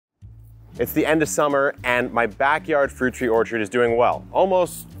It's the end of summer and my backyard fruit tree orchard is doing well,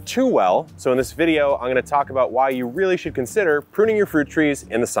 almost too well. So in this video, I'm gonna talk about why you really should consider pruning your fruit trees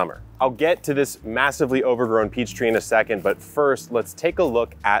in the summer. I'll get to this massively overgrown peach tree in a second, but first let's take a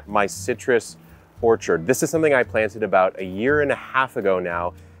look at my citrus orchard. This is something I planted about 1.5 years ago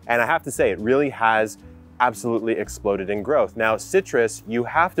now, and I have to say it really has absolutely exploded in growth. Now citrus, you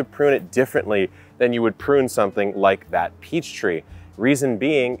have to prune it differently than you would prune something like that peach tree. Reason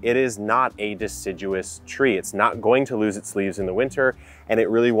being, it is not a deciduous tree. It's not going to lose its leaves in the winter, and it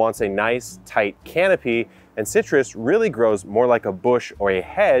really wants a nice, tight canopy, and citrus really grows more like a bush or a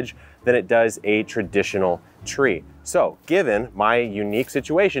hedge than it does a traditional tree. So, given my unique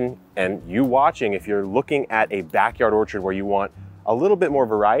situation, and you watching, if you're looking at a backyard orchard where you want a little bit more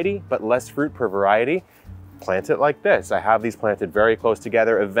variety, but less fruit per variety, plant it like this. I have these planted very close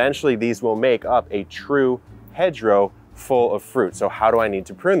together. Eventually, these will make up a true hedgerow full of fruit. So how do I need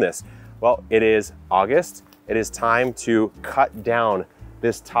to prune this? Well, it is August. It is time to cut down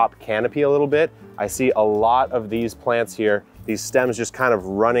this top canopy a little bit. I see a lot of these plants here, these stems just kind of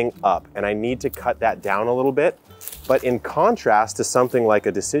running up, and I need to cut that down a little bit. But in contrast to something like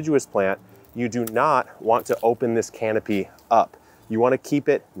a deciduous plant, you do not want to open this canopy up. You want to keep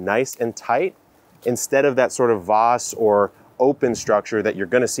it nice and tight instead of that sort of vase or open structure that you're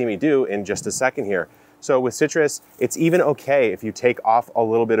going to see me do in just a second here. So with citrus, it's even okay if you take off a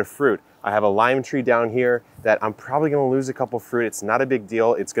little bit of fruit. I have a lime tree down here that I'm probably gonna lose a couple fruit. It's not a big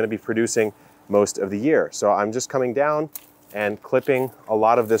deal. It's gonna be producing most of the year. So I'm just coming down and clipping a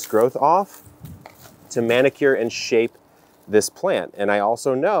lot of this growth off to manicure and shape this plant. And I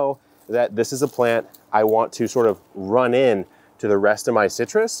also know that this is a plant I want to sort of run in to the rest of my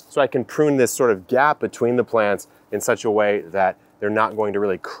citrus, so I can prune this sort of gap between the plants in such a way that they're not going to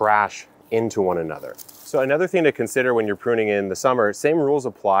really crash into one another. So another thing to consider when you're pruning in the summer, same rules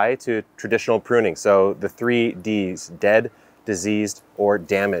apply to traditional pruning. So the 3 Ds, dead, diseased, or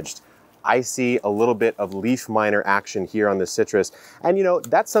damaged. I see a little bit of leaf miner action here on the citrus. And you know,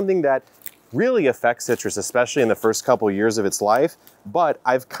 that's something that really affects citrus, especially in the first couple years of its life. But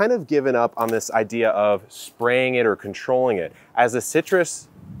I've kind of given up on this idea of spraying it or controlling it. As the citrus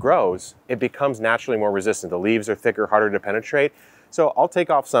grows, it becomes naturally more resistant. The leaves are thicker, harder to penetrate. So I'll take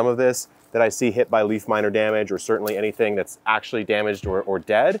off some of this that I see hit by leaf miner damage, or certainly anything that's actually damaged or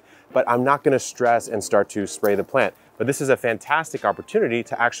dead, but I'm not gonna stress and start to spray the plant. But this is a fantastic opportunity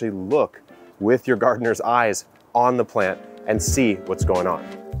to actually look with your gardener's eyes on the plant and see what's going on.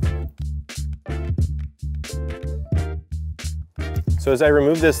 So as I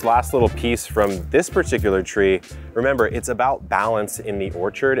remove this last little piece from this particular tree, remember, it's about balance in the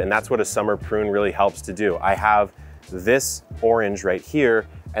orchard, and that's what a summer prune really helps to do. I have this orange right here,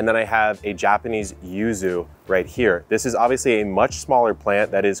 and then I have a Japanese yuzu right here. This is obviously a much smaller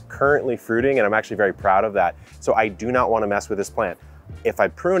plant that is currently fruiting, and I'm actually very proud of that. So I do not want to mess with this plant. If I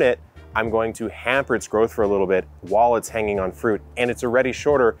prune it, I'm going to hamper its growth for a little bit while it's hanging on fruit, and it's already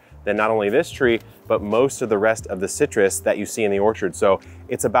shorter than not only this tree, but most of the rest of the citrus that you see in the orchard. So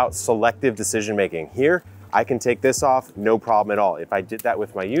it's about selective decision making. Here, I can take this off, no problem at all. If I did that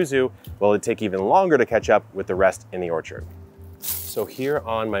with my yuzu, well, it'd take even longer to catch up with the rest in the orchard. So here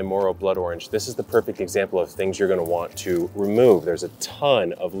on my Moro blood orange, this is the perfect example of things you're gonna want to remove. There's a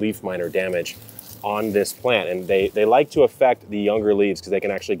ton of leaf miner damage on this plant, and they like to affect the younger leaves because they can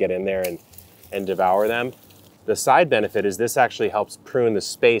actually get in there and devour them. The side benefit is this actually helps prune the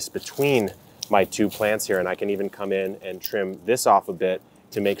space between my 2 plants here, and I can even come in and trim this off a bit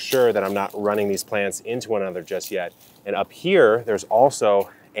to make sure that I'm not running these plants into one another just yet. And up here, there's also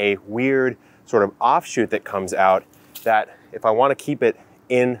a weird sort of offshoot that comes out that if I want to keep it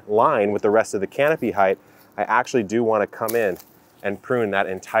in line with the rest of the canopy height, I actually do want to come in and prune that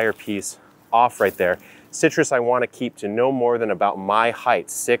entire piece off right there. Citrus I want to keep to no more than about my height,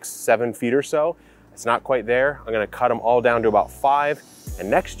 6-7 feet or so. It's not quite there. I'm going to cut them all down to about 5, and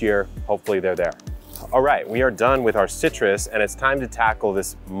next year, hopefully they're there. All right, we are done with our citrus, and it's time to tackle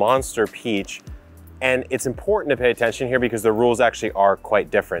this monster peach. And it's important to pay attention here because the rules actually are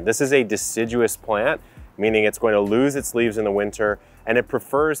quite different. This is a deciduous plant, meaning it's going to lose its leaves in the winter, and it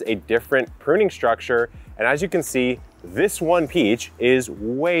prefers a different pruning structure. And as you can see, this one peach is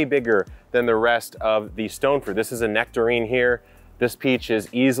way bigger than the rest of the stone fruit. This is a nectarine here. This peach is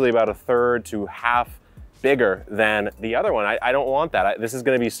easily about 1/3 to half bigger than the other one. I don't want that. This is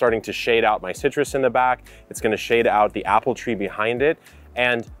gonna be starting to shade out my citrus in the back. It's gonna shade out the apple tree behind it.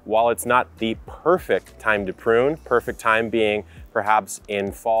 And while it's not the perfect time to prune, perfect time being perhaps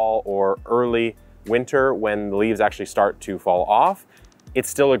in fall or early winter when the leaves actually start to fall off, it's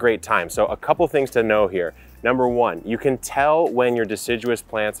still a great time. So a couple things to know here. Number one, you can tell when your deciduous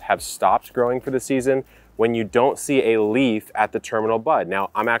plants have stopped growing for the season when you don't see a leaf at the terminal bud.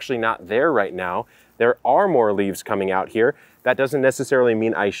 Now, I'm actually not there right now. There are more leaves coming out here. That doesn't necessarily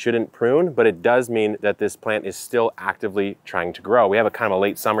mean I shouldn't prune, but it does mean that this plant is still actively trying to grow. We have a kind of a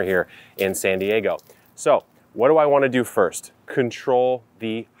late summer here in San Diego. So what do I want to do first? Control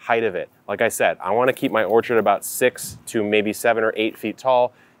the height of it. Like I said, I want to keep my orchard about 6 to maybe 7 or 8 feet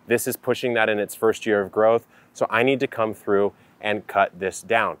tall. This is pushing that in its first year of growth. So I need to come through and cut this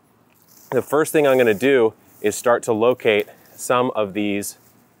down. The first thing I'm going to do is start to locate some of these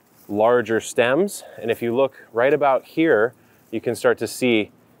larger stems. And if you look right about here, you can start to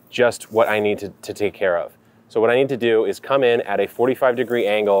see just what I need to take care of. So what I need to do is come in at a 45-degree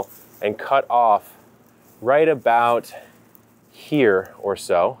angle and cut off right about here or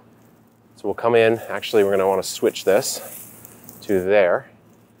so. So we'll come in, actually we're gonna wanna switch this to there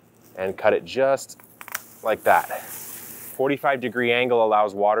and cut it just like that. 45-degree angle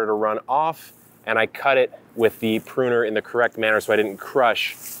allows water to run off, and I cut it with the pruner in the correct manner so I didn't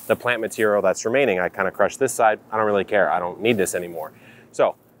crush the plant material that's remaining. I kind of crushed this side. I don't really care. I don't need this anymore.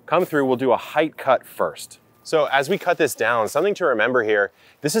 So come through, we'll do a height cut first. So as we cut this down, something to remember here,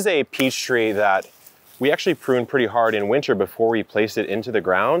 this is a peach tree that we actually pruned pretty hard in winter before we placed it into the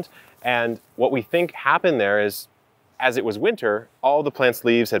ground. And what we think happened there is, as it was winter, all the plant's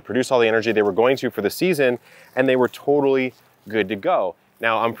leaves had produced all the energy they were going to for the season, and they were totally good to go.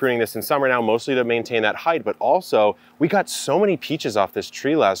 Now I'm pruning this in summer now, mostly to maintain that height, but also we got so many peaches off this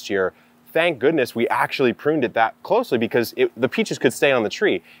tree last year. Thank goodness we actually pruned it that closely because the peaches could stay on the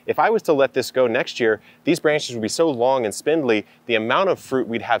tree. If I was to let this go next year, these branches would be so long and spindly, the amount of fruit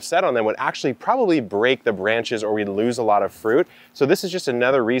we'd have set on them would actually probably break the branches or we'd lose a lot of fruit. So this is just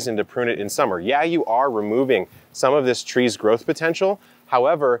another reason to prune it in summer. Yeah, you are removing some of this tree's growth potential.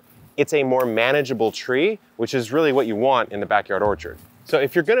 However, it's a more manageable tree, which is really what you want in the backyard orchard. So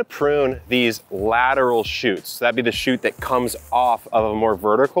if you're gonna prune these lateral shoots, that'd be the shoot that comes off of a more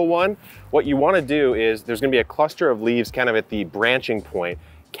vertical one, what you wanna do is there's gonna be a cluster of leaves kind of at the branching point.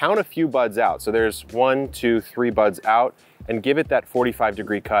 Count a few buds out. So there's 1, 2, 3 buds out, and give it that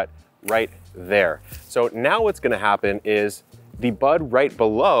 45-degree cut right there. So now what's gonna happen is the bud right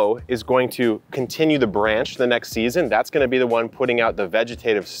below is going to continue the branch the next season. That's gonna be the one putting out the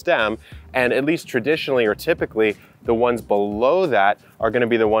vegetative stem, and at least traditionally or typically, the ones below that are gonna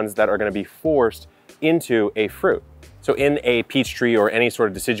be the ones that are gonna be forced into a fruit. So in a peach tree or any sort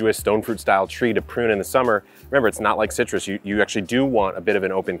of deciduous stone fruit style tree to prune in the summer, remember it's not like citrus, you actually do want a bit of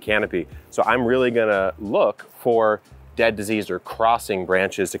an open canopy. So I'm really gonna look for dead, diseased, or crossing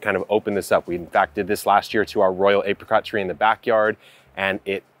branches to kind of open this up. We in fact did this last year to our royal apricot tree in the backyard, and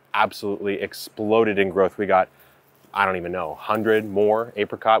it absolutely exploded in growth. We got, I don't even know, 100 more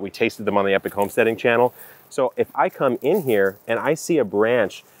apricot. We tasted them on the Epic Homesteading channel. So if I come in here and I see a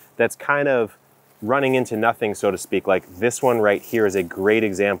branch that's kind of running into nothing, so to speak, like this one right here is a great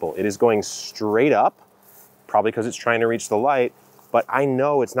example. It is going straight up, probably because it's trying to reach the light, but I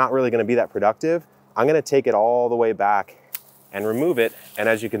know it's not really gonna be that productive. I'm gonna take it all the way back and remove it. And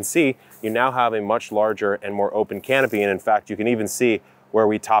as you can see, you now have a much larger and more open canopy. And in fact, you can even see where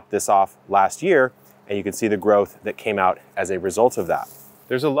we topped this off last year, and you can see the growth that came out as a result of that.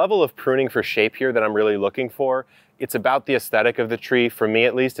 There's a level of pruning for shape here that I'm really looking for. It's about the aesthetic of the tree, for me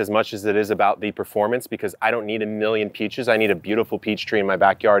at least, as much as it is about the performance, because I don't need a million peaches. I need a beautiful peach tree in my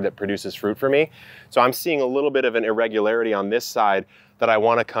backyard that produces fruit for me. So I'm seeing a little bit of an irregularity on this side that I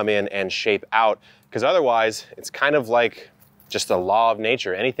want to come in and shape out, because otherwise it's kind of like just a law of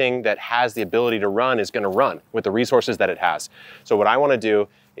nature. Anything that has the ability to run is going to run with the resources that it has. So what I want to do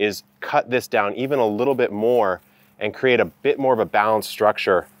is cut this down even a little bit more and create a bit more of a balanced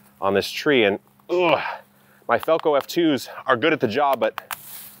structure on this tree. And my Felco F2s are good at the job, but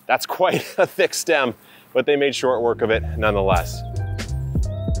that's quite a thick stem, but they made short work of it nonetheless.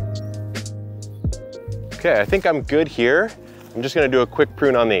 Okay, I think I'm good here. I'm just gonna do a quick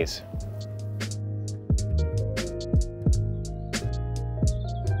prune on these.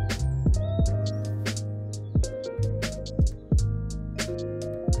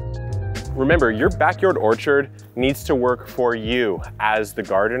 Remember, your backyard orchard needs to work for you as the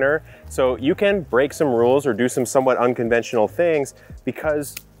gardener. So you can break some rules or do some somewhat unconventional things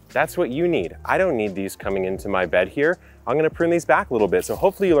because that's what you need. I don't need these coming into my bed here. I'm gonna prune these back a little bit. So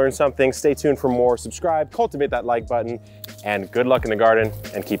hopefully you learned something. Stay tuned for more, subscribe, cultivate that like button, and good luck in the garden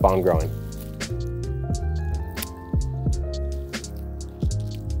and keep on growing.